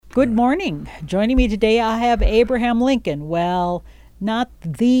Good morning. Joining me today, I have Abraham Lincoln. Well, not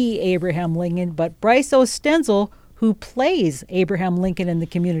the Abraham Lincoln, but Bryce Stenzel, who plays Abraham Lincoln in the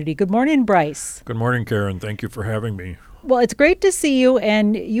community. Good morning, Bryce. Good morning, Karen. Thank you for having me. Well, it's great to see you,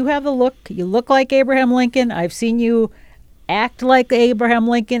 and you have the look. You look like Abraham Lincoln. I've seen you act like Abraham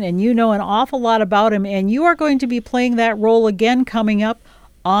Lincoln, and you know an awful lot about him, and you are going to be playing that role again coming up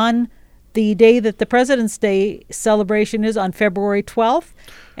on the day that the President's Day celebration is on February 12th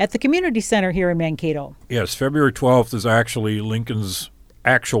at the Community Center here in Mankato. Yes, February 12th is actually Lincoln's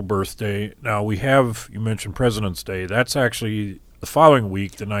actual birthday. Now, you mentioned President's Day. That's actually the following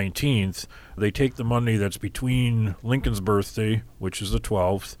week, the 19th. They take the Monday that's between Lincoln's birthday, which is the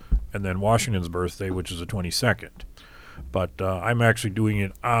 12th, and then Washington's birthday, which is the 22nd. But I'm actually doing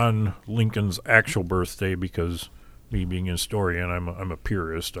it on Lincoln's actual birthday because me being a historian, I'm a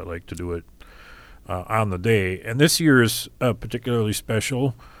purist. I like to do it on the day. And this year is particularly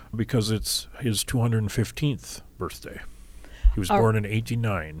special because it's his 215th birthday. He was born in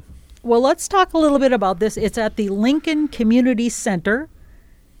 1809. Well, let's talk a little bit about this. It's at the Lincoln Community Center,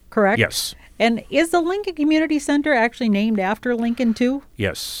 correct? Yes. And is the Lincoln Community Center actually named after Lincoln, too?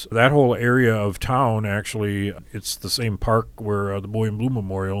 Yes. That whole area of town, actually, it's the same park where the Boy and Blue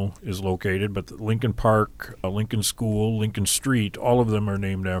Memorial is located, but the Lincoln Park, Lincoln School, Lincoln Street, all of them are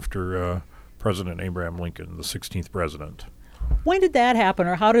named after President Abraham Lincoln, the 16th president. When did that happen,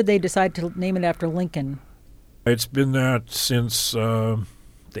 or how did they decide to name it after Lincoln? It's been that since the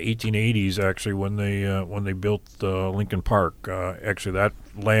 1880s, actually, when they built Lincoln Park. Actually, that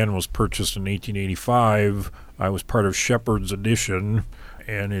land was purchased in 1885. I was part of Shepherd's Addition,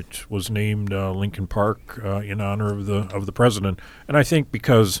 and it was named Lincoln Park in honor of the president. And I think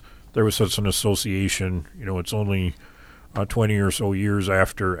because there was such an association, it's only 20 or so years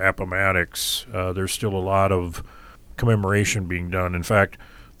after Appomattox, there's still a lot of commemoration being done. In fact,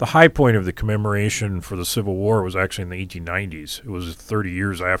 the high point of the commemoration for the Civil War was actually in the 1890s. It was 30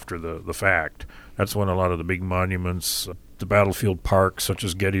 years after the fact. That's when a lot of the big monuments, the battlefield parks such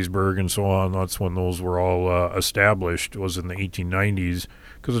as Gettysburg and so on, that's when those were all established, was in the 1890s,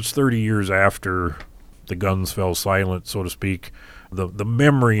 because it's 30 years after the guns fell silent, so to speak. The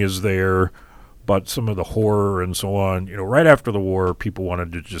memory is there, but some of the horror and so on, right after the war, people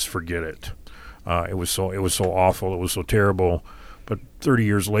wanted to just forget it. It was so awful, it was so terrible. But 30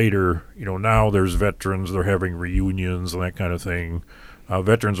 years later, now there's veterans, they're having reunions and that kind of thing.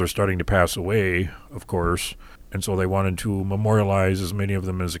 Veterans are starting to pass away, of course, and so they wanted to memorialize as many of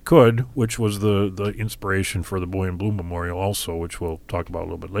them as it could, which was the inspiration for the Boy and Blue Memorial also, which we'll talk about a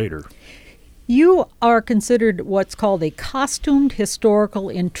little bit later. You are considered what's called a costumed historical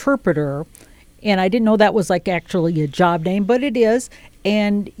interpreter, and I didn't know that was actually a job name, but it is.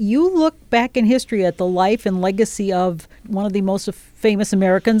 And you look back in history at the life and legacy of one of the most famous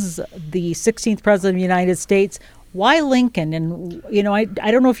Americans, the 16th President of the United States. Why Lincoln? And, I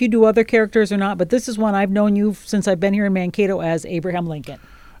don't know if you do other characters or not, but this is one I've known you since I've been here in Mankato as Abraham Lincoln.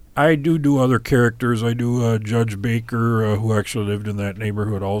 I do other characters. I do Judge Baker, who actually lived in that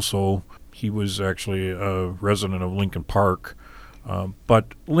neighborhood also. He was actually a resident of Lincoln Park.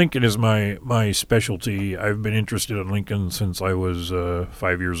 But Lincoln is my specialty. I've been interested in Lincoln since I was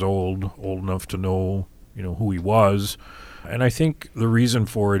 5 years old enough to know, who he was. And I think the reason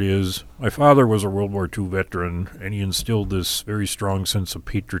for it is my father was a World War II veteran, and he instilled this very strong sense of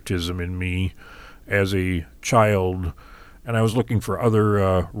patriotism in me as a child. And I was looking for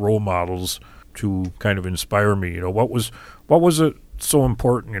other role models to kind of inspire me. What was it so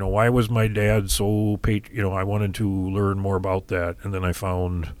important? Why was my dad so I wanted to learn more about that, and then I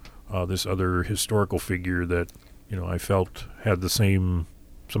found this other historical figure that I felt had some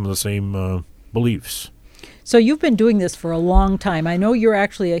of the same beliefs. So you've been doing this for a long time. I know you're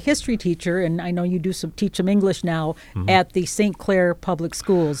actually a history teacher, and I know you teach some English now at the St. Clair Public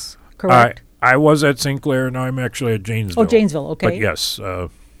Schools, correct? I was at St. Clair, now I'm actually at Janesville. Oh, Janesville, okay. But yes,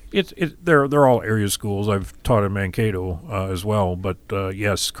 they're all area schools. I've taught in Mankato as well, but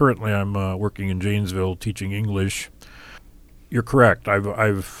yes, currently I'm working in Janesville teaching English. You're correct.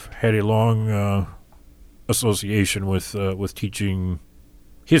 I've had a long association with teaching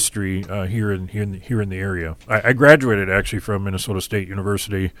history here in the area. I graduated actually from Minnesota State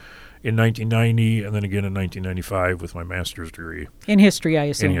University in 1990, and then again in 1995 with my master's degree in history. I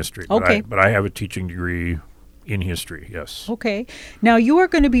assume in history. Okay, but I have a teaching degree in history. Yes. Okay. Now you are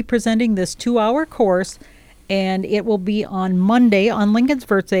going to be presenting this 2-hour course, and it will be on Monday, on Lincoln's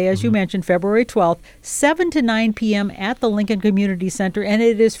birthday, as you mentioned, February 12th, 7 to 9 p.m. at the Lincoln Community Center, and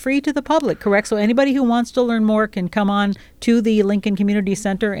it is free to the public, correct? So anybody who wants to learn more can come on to the Lincoln Community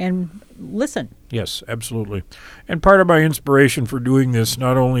Center and listen. Yes, absolutely. And part of my inspiration for doing this,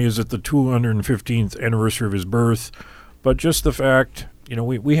 not only is it the 215th anniversary of his birth, but just the fact,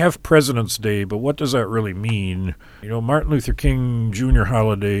 we have President's Day, but what does that really mean? Martin Luther King Jr.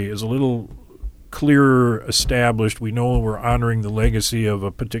 holiday is a little clearer established. We know we're honoring the legacy of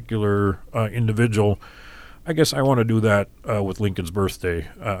a particular individual. I guess I want to do that with Lincoln's birthday.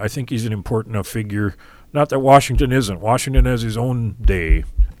 I think he's an important enough figure. Not that Washington isn't. Washington has his own day.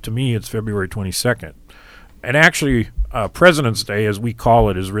 To me, it's February 22nd. And actually, President's Day, as we call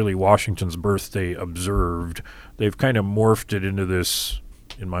it, is really Washington's birthday observed. They've kind of morphed it into this,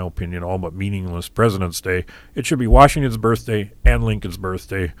 in my opinion, all but meaningless President's Day. It should be Washington's birthday and Lincoln's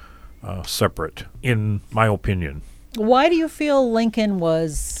birthday separate, in my opinion. Why do you feel Lincoln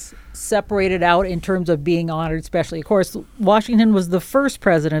was separated out in terms of being honored especially? Of course, Washington was the first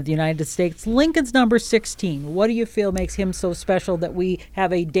president of the United States. Lincoln's number 16. What do you feel makes him so special that we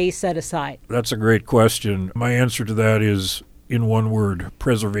have a day set aside? That's a great question. My answer to that is, in one word,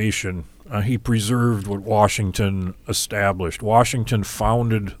 preservation. He preserved what Washington established. Washington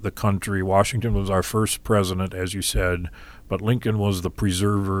founded the country. Washington was our first president, as you said, but Lincoln was the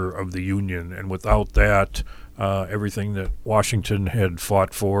preserver of the Union. And without that, everything that Washington had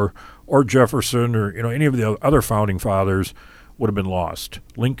fought for, or Jefferson, or any of the other founding fathers, would have been lost.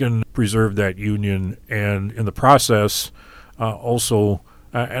 Lincoln preserved that Union, and in the process, also,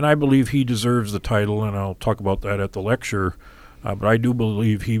 and I believe he deserves the title, and I'll talk about that at the lecture, but I do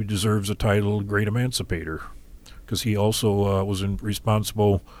believe he deserves the title Great Emancipator, because he also was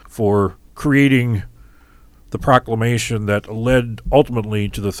responsible for creating the proclamation that led ultimately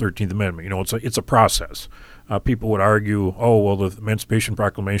to the 13th Amendment. It's a process. People would argue, the Emancipation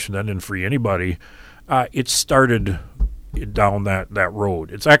Proclamation, that didn't free anybody. It started down that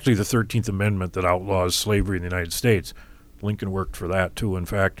road. It's actually the 13th Amendment that outlaws slavery in the United States. Lincoln worked for that, too. In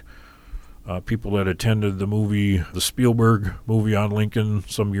fact, people that attended the Spielberg movie on Lincoln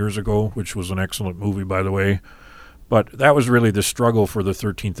some years ago, which was an excellent movie, by the way, but that was really the struggle for the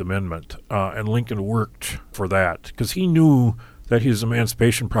 13th Amendment, and Lincoln worked for that because he knew that his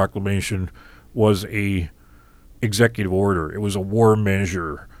Emancipation Proclamation was a executive order. It was a war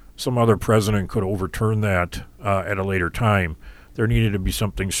measure. Some other president could overturn that at a later time. There needed to be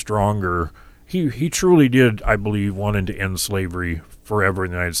something stronger. He truly did, I believe, wanted to end slavery forever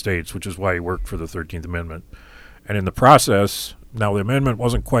in the United States, which is why he worked for the 13th Amendment. And in the process, now the amendment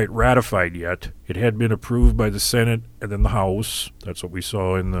wasn't quite ratified yet. It had been approved by the Senate and then the House. That's what we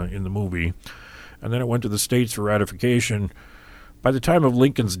saw in the movie. And then it went to the states for ratification. By the time of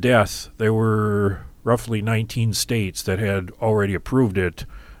Lincoln's death, there were roughly 19 states that had already approved it.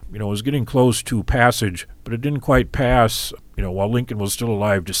 It was getting close to passage, but it didn't quite pass, while Lincoln was still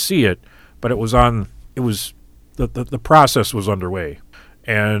alive to see it. But the process was underway.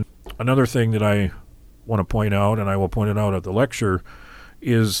 And another thing that I want to point out, and I will point it out at the lecture,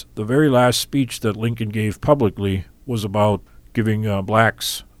 is the very last speech that Lincoln gave publicly was about giving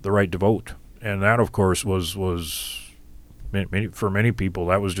blacks the right to vote. And that, of course, was for many people,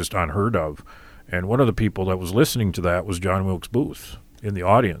 that was just unheard of. And one of the people that was listening to that was John Wilkes Booth in the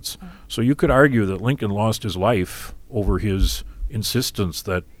audience. So you could argue that Lincoln lost his life over his insistence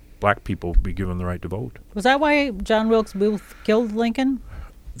that black people be given the right to vote. Was that why John Wilkes Booth killed Lincoln?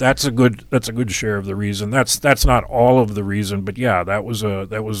 That's a good share of the reason. That's not all of the reason, but yeah, that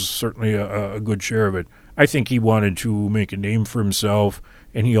was certainly a good share of it. I think he wanted to make a name for himself,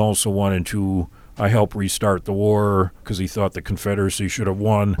 and he also wanted to help restart the war because he thought the Confederacy should have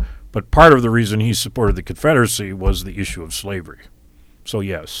won. But part of the reason he supported the Confederacy was the issue of slavery. So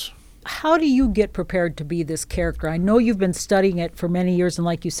yes. How do you get prepared to be this character? I know you've been studying it for many years, and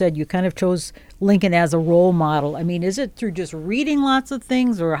like you said, you kind of chose Lincoln as a role model. I mean, is it through just reading lots of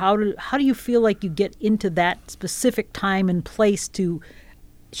things, or how do you feel like you get into that specific time and place to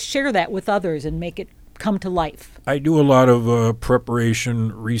share that with others and make it come to life? I do a lot of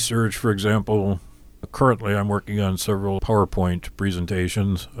preparation, research. For example, currently I'm working on several PowerPoint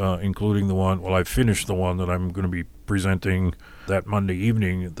presentations, including the one, I finished the one that I'm going to be presenting that Monday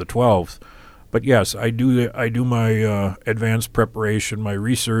evening, the 12th. But yes, I do my advanced preparation, my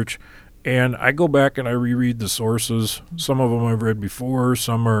research, and I go back and I reread the sources. Some of them I've read before,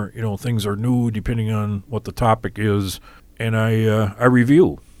 some are, things are new depending on what the topic is, and I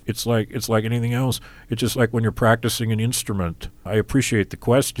review. It's like anything else. It's just like when you're practicing an instrument. I appreciate the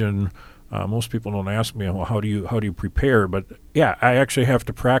question. Most people don't ask me, well, how do you prepare? But yeah, I actually have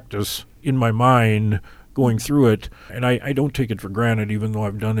to practice in my mind going through it, and I don't take it for granted, even though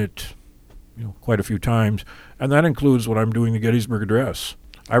I've done it quite a few times. And that includes when I'm doing the Gettysburg Address.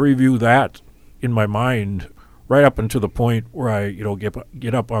 I review that in my mind right up until the point where I,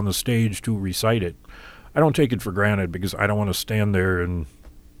 get up on the stage to recite it. I don't take it for granted because I don't want to stand there and,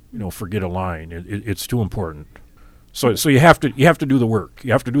 forget a line. It's too important. So you have to do the work.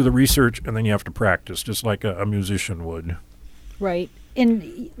 You have to do the research, and then you have to practice, just like a musician would. Right.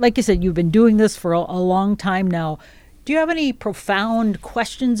 And like you said, you've been doing this for a long time now. Do you have any profound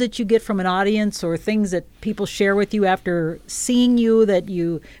questions that you get from an audience or things that people share with you after seeing you that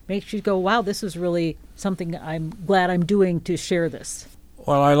you makes you go, wow, this is really something I'm glad I'm doing to share this?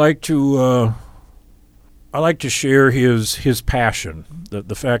 Well, I like to share his passion,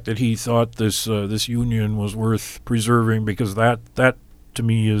 the fact that he thought this union was worth preserving, because that to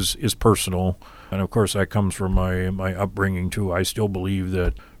me is personal. And of course, that comes from my upbringing too. I still believe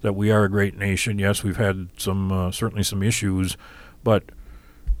that we are a great nation. Yes, we've had certainly some issues, but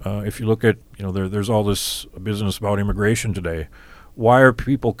if you look at there's all this business about immigration today. Why are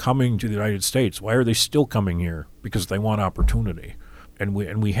people coming to the United States? Why are they still coming here? Because they want opportunity, and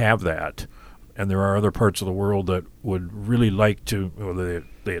we have that. And there are other parts of the world that would really like to, whether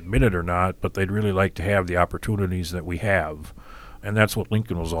they admit it or not, but they'd really like to have the opportunities that we have. And that's what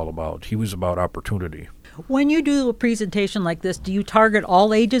Lincoln was all about. He was about opportunity. When you do a presentation like this, do you target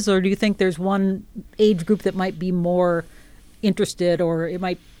all ages, or do you think there's one age group that might be more interested, or it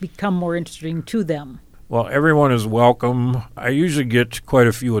might become more interesting to them? Well, everyone is welcome. I usually get quite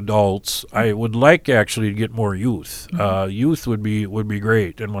a few adults. I would like actually to get more youth. Youth would be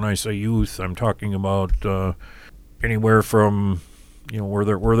great. And when I say youth, I'm talking about anywhere from where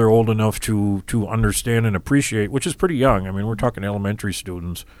they're old enough to understand and appreciate, which is pretty young. I mean, we're talking elementary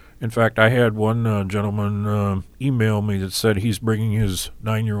students. In fact, I had one gentleman email me that said he's bringing his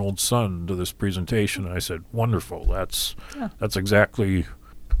 9-year-old son to this presentation. And I said, wonderful. That's exactly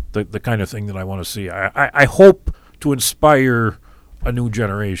the kind of thing that I want to see. I hope to inspire a new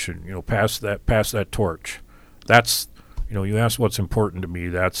generation, pass that torch. That's, you ask what's important to me,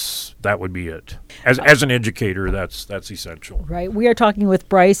 that would be it. As an educator, that's essential. Right. We are talking with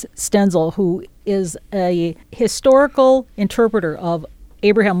Bryce Stenzel, who is a historical interpreter of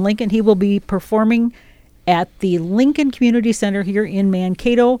Abraham Lincoln. He will be performing at the Lincoln Community Center here in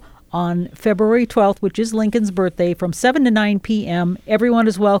Mankato on February 12th, which is Lincoln's birthday, from 7 to 9 p.m. Everyone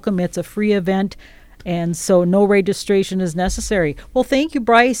is welcome. It's a free event, and so no registration is necessary. Well, thank you,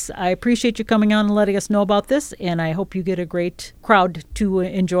 Bryce. I appreciate you coming on and letting us know about this, and I hope you get a great crowd to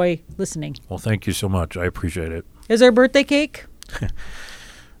enjoy listening. Well, thank you so much. I appreciate it. Is there a birthday cake?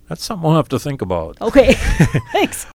 That's something we'll have to think about. Okay. Thanks.